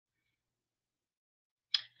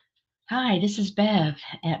Hi, this is Bev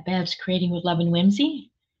at Bev's Creating with Love and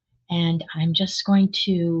Whimsy, and I'm just going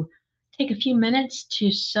to take a few minutes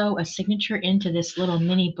to sew a signature into this little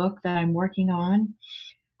mini book that I'm working on.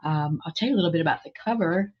 I'll tell you a little bit about the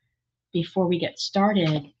cover before we get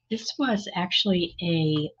started. This was actually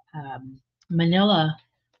a manila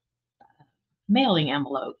mailing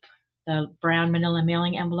envelope, the brown manila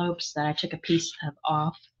mailing envelopes that I took a piece of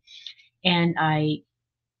off, and I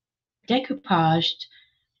decoupaged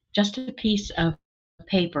just a piece of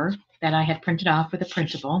paper that I had printed off with a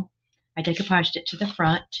printable. I decoupaged it to the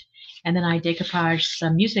front, and then I decoupaged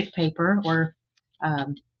some music paper or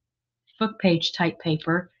um, book page type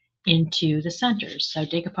paper into the centers. So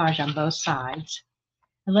decoupage on both sides.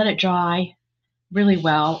 I let it dry really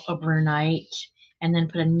well overnight, and then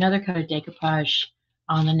put another coat of decoupage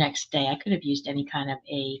on the next day. I could have used any kind of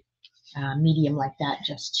a medium like that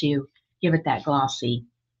just to give it that glossy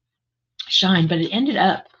shine, but it ended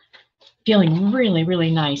up feeling really,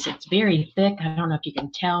 really nice. It's very thick. I don't know if you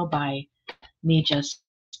can tell by me just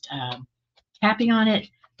tapping on it,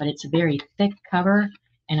 but it's a very thick cover,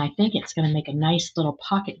 and I think it's going to make a nice little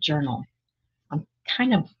pocket journal. I'm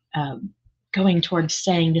kind of going towards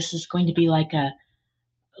saying this is going to be like a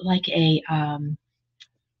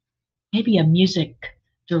maybe a music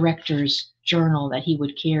director's journal that he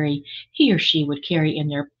or she would carry in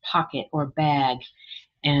their pocket or bag.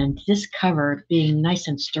 And this cover, being nice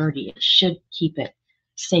and sturdy, it should keep it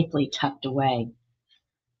safely tucked away.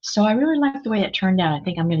 So I really like the way it turned out. I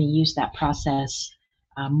think I'm going to use that process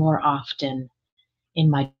more often in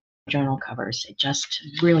my journal covers. It just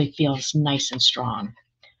really feels nice and strong.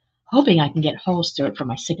 Hoping I can get holes through it for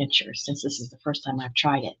my signature since this is the first time I've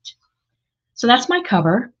tried it. So that's my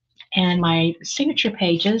cover. And my signature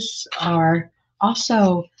pages are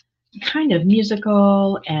also kind of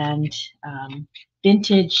musical and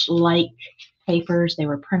vintage like papers. They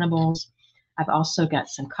were printables. I've also got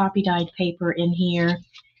some copy dyed paper in here,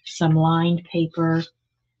 some lined paper,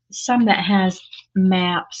 some that has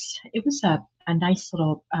maps. It was a nice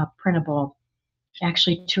little printable,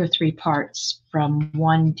 actually two or three parts from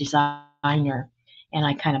one designer, and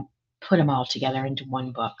I kind of put them all together into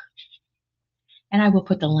one book. And I will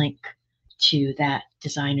put the link to that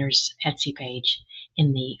designer's Etsy page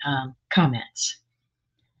in the comments.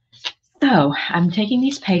 So I'm taking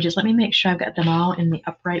these pages. Let me make sure I've got them all in the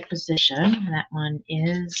upright position. That one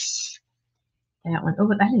is that one.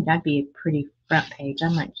 Oh, I think that'd be a pretty front page. I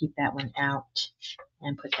might keep that one out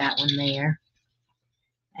and put that one there.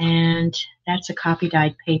 And that's a copy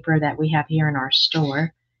dyed paper that we have here in our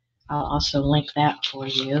store. I'll also link that for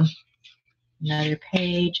you. Another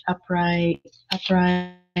page, upright,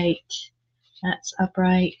 upright. That's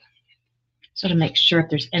upright. So to make sure if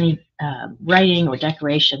there's any writing or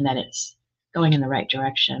decoration that it's going in the right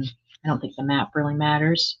direction. I don't think the map really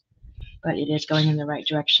matters, but it is going in the right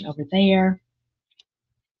direction over there.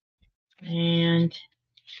 And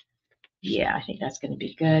yeah, I think that's going to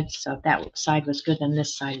be good. So if that side was good, then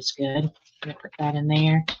this side is good. I'm going to put that in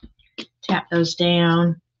there. Tap those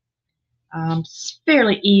down. It's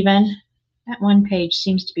fairly even. That one page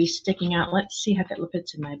seems to be sticking out. Let's see how that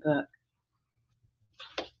fits in my book.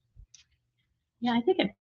 Yeah, I think it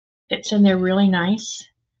fits in there really nice.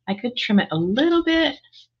 I could trim it a little bit,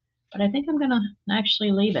 but I think I'm going to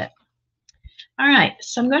actually leave it. All right,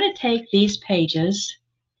 so I'm going to take these pages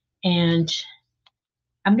and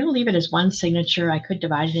I'm going to leave it as one signature. I could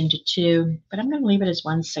divide it into two, but I'm going to leave it as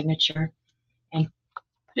one signature and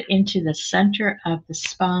put it into the center of the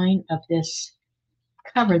spine of this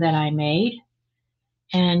cover that I made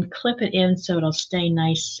and clip it in so it'll stay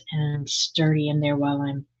nice and sturdy in there while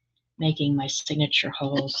I'm making my signature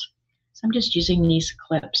holes. So I'm just using these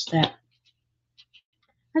clips that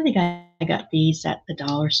I think I got these at the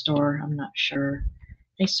dollar store. I'm not sure.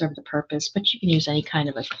 They serve the purpose, but you can use any kind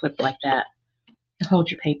of a clip like that to hold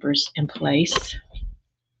your papers in place.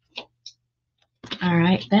 All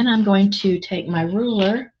right, then I'm going to take my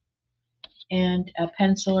ruler and a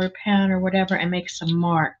pencil or pen or whatever and make some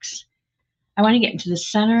marks. I want to get into the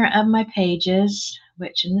center of my pages,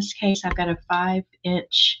 which in this case I've got a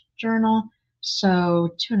 5-inch journal,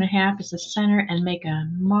 so 2.5 is the center, and make a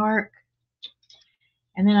mark.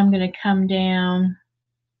 And then I'm going to come down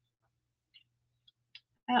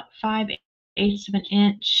about 5/8 of an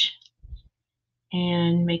inch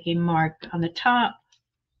and make a mark on the top,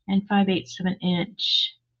 and 5/8 of an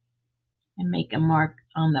inch and make a mark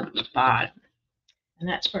on the bottom. And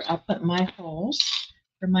that's where I'll put my holes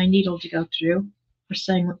for my needle to go through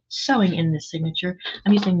for sewing in this signature.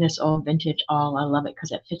 I'm using this old vintage awl. I love it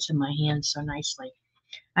because it fits in my hands so nicely.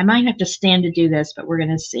 I might have to stand to do this, but we're going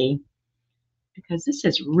to see because this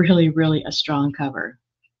is really, really a strong cover.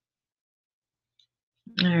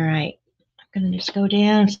 All right, I'm going to just go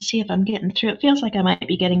down and see if I'm getting through. It feels like I might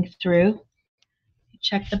be getting through.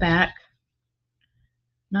 Check the back.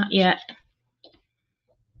 Not yet.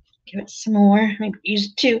 Give it some more. Maybe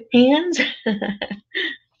use 2 hands.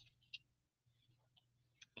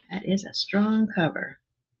 That is a strong cover.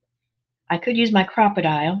 I could use my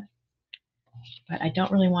Crop-A-Dile, but I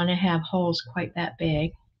don't really want to have holes quite that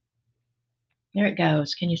big. There it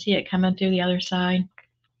goes. Can you see it coming through the other side?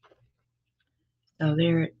 So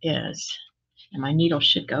there it is. And my needle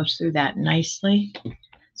should go through that nicely.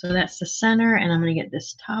 So that's the center, and I'm going to get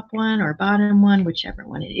this top one or bottom one, whichever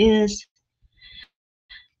one it is.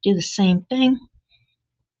 Do the same thing.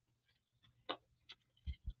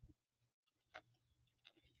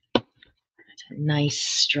 That's a nice,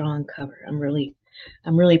 strong cover. I'm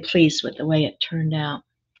really pleased with the way it turned out.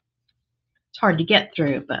 It's hard to get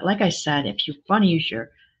through, but like I said, if you want to use your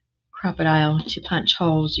Crop-A-Dile to punch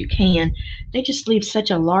holes, you can. They just leave such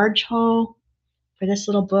a large hole. For this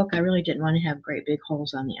little book, I really didn't want to have great big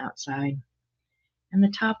holes on the outside. And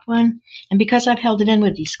the top one, and because I've held it in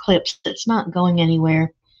with these clips, it's not going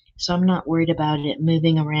anywhere, so I'm not worried about it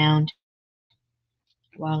moving around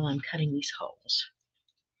while I'm cutting these holes.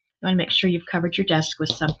 You want to make sure you've covered your desk with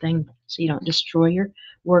something so you don't destroy your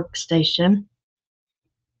workstation.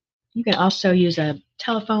 You can also use a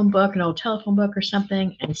telephone book, an old telephone book or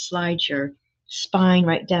something, and slide your spine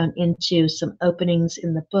right down into some openings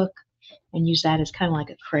in the book and use that as kind of like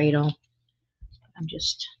a cradle.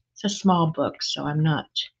 It's a small book, so I'm not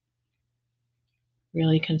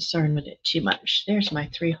really concerned with it too much. There's my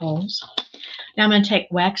 3 holes. Now I'm going to take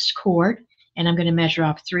waxed cord and I'm going to measure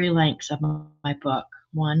off 3 lengths of my book.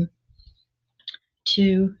 1,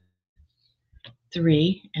 2,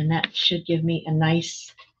 3, and that should give me a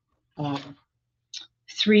nice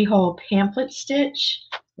 3-hole pamphlet stitch,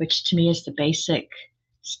 which to me is the basic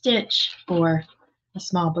stitch for a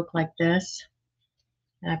small book like this.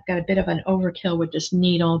 And I've got a bit of an overkill with this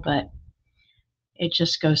needle, but it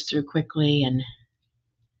just goes through quickly and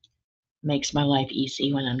makes my life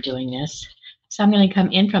easy when I'm doing this. So I'm going to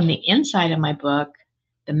come in from the inside of my book,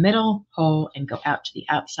 the middle hole, and go out to the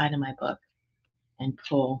outside of my book and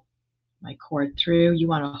pull my cord through. You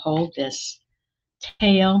want to hold this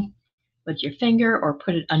tail with your finger or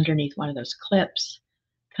put it underneath one of those clips.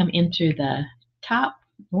 Come in through the top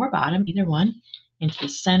or bottom, either one, into the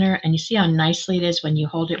center. And you see how nicely it is when you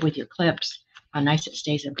hold it with your clips, how nice it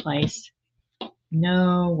stays in place.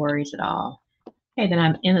 No worries at all. Okay, then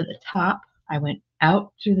I'm in at the top. I went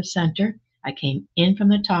out through the center. I came in from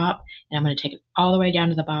the top, and I'm going to take it all the way down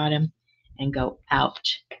to the bottom and go out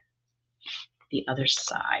the other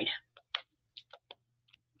side.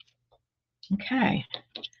 Okay,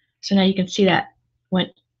 so now you can see that went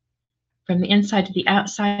from the inside to the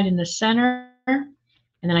outside in the center, and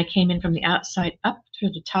then I came in from the outside up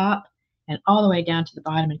through the top and all the way down to the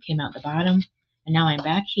bottom and came out the bottom. And now I'm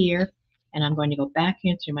back here, and I'm going to go back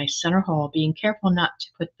in through my center hole, being careful not to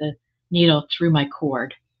put the needle through my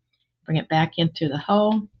cord. Bring it back in through the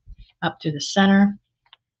hole, up through the center,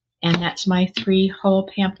 and that's my 3-hole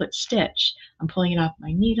pamphlet stitch. I'm pulling it off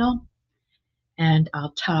my needle, and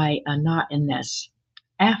I'll tie a knot in this.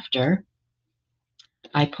 After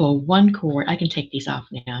I pull 1 cord, I can take these off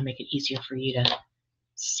now and make it easier for you to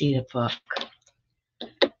see the book.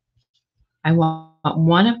 I want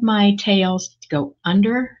one of my tails to go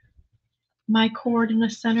under my cord in the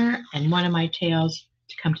center and one of my tails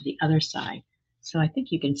to come to the other side. So I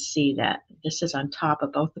think you can see that this is on top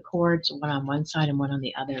of both the cords, one on one side and one on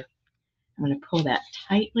the other. I'm going to pull that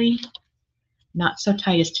tightly, not so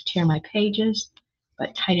tight as to tear my pages,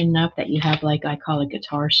 but tight enough that you have, like I call a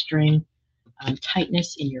guitar string,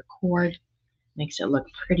 tightness in your cord. Makes it look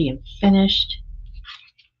pretty and finished.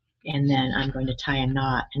 And then I'm going to tie a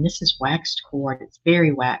knot. And this is waxed cord. It's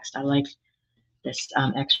very waxed. I like this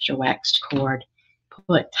extra waxed cord.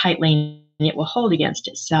 Pull it tightly and it will hold against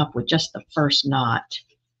itself with just the first knot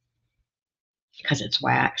because it's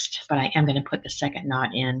waxed. But I am going to put the second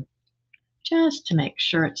knot in just to make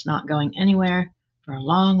sure it's not going anywhere for a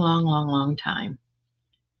long, long, long, long time.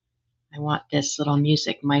 I want this little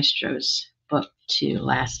Music Maestro's book to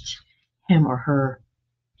last him or her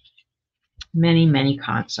many, many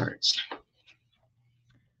concerts.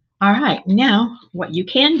 All right, now what you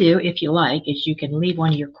can do if you like is you can leave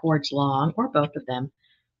one of your cords long or both of them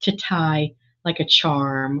to tie like a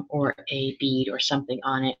charm or a bead or something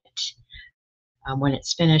on it when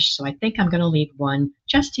it's finished. So I think I'm going to leave one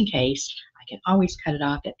just in case. I can always cut it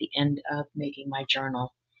off at the end of making my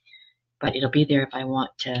journal, but it'll be there if I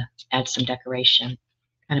want to add some decoration.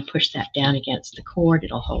 Kind of push that down against the cord,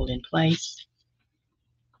 it'll hold in place.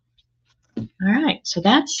 All right, so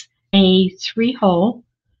that's a 3-hole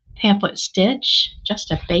pamphlet stitch,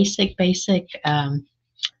 just a basic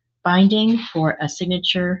binding for a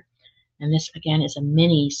signature. And this again is a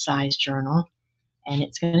mini size journal, and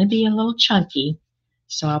it's going to be a little chunky.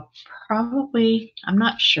 So I'm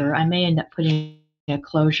not sure, I may end up putting a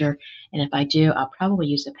closure, and if I do, I'll probably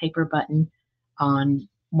use a paper button on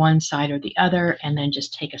one side or the other, and then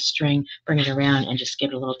just take a string, bring it around, and just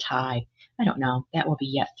give it a little tie. I don't know. That will be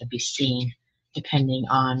yet to be seen, depending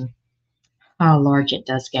on how large it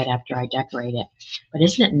does get after I decorate it. But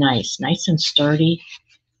isn't it nice? Nice and sturdy.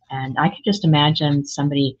 And I could just imagine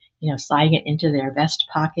somebody, sliding it into their vest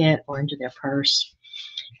pocket or into their purse.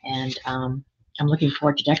 And I'm looking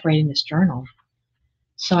forward to decorating this journal.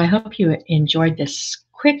 So I hope you enjoyed this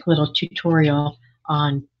quick little tutorial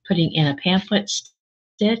on putting in a pamphlet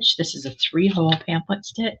stitch. This is a 3-hole pamphlet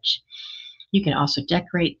stitch. You can also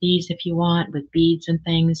decorate these if you want with beads and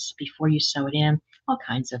things before you sew it in. All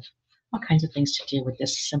kinds of things to do with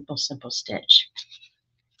this simple stitch.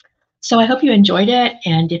 So I hope you enjoyed it,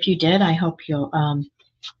 and if you did, I hope you'll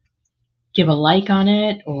give a like on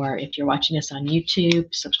it, or if you're watching this on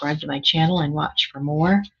YouTube, subscribe to my channel and watch for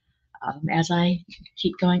more as I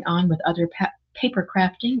keep going on with other paper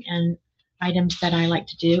crafting and items that I like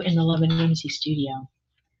to do in the Love and Whimsy studio.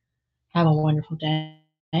 Have a wonderful day,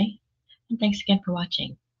 and thanks again for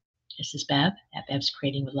watching. This is Bev at Bev's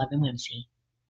Creating with Love and Whimsy.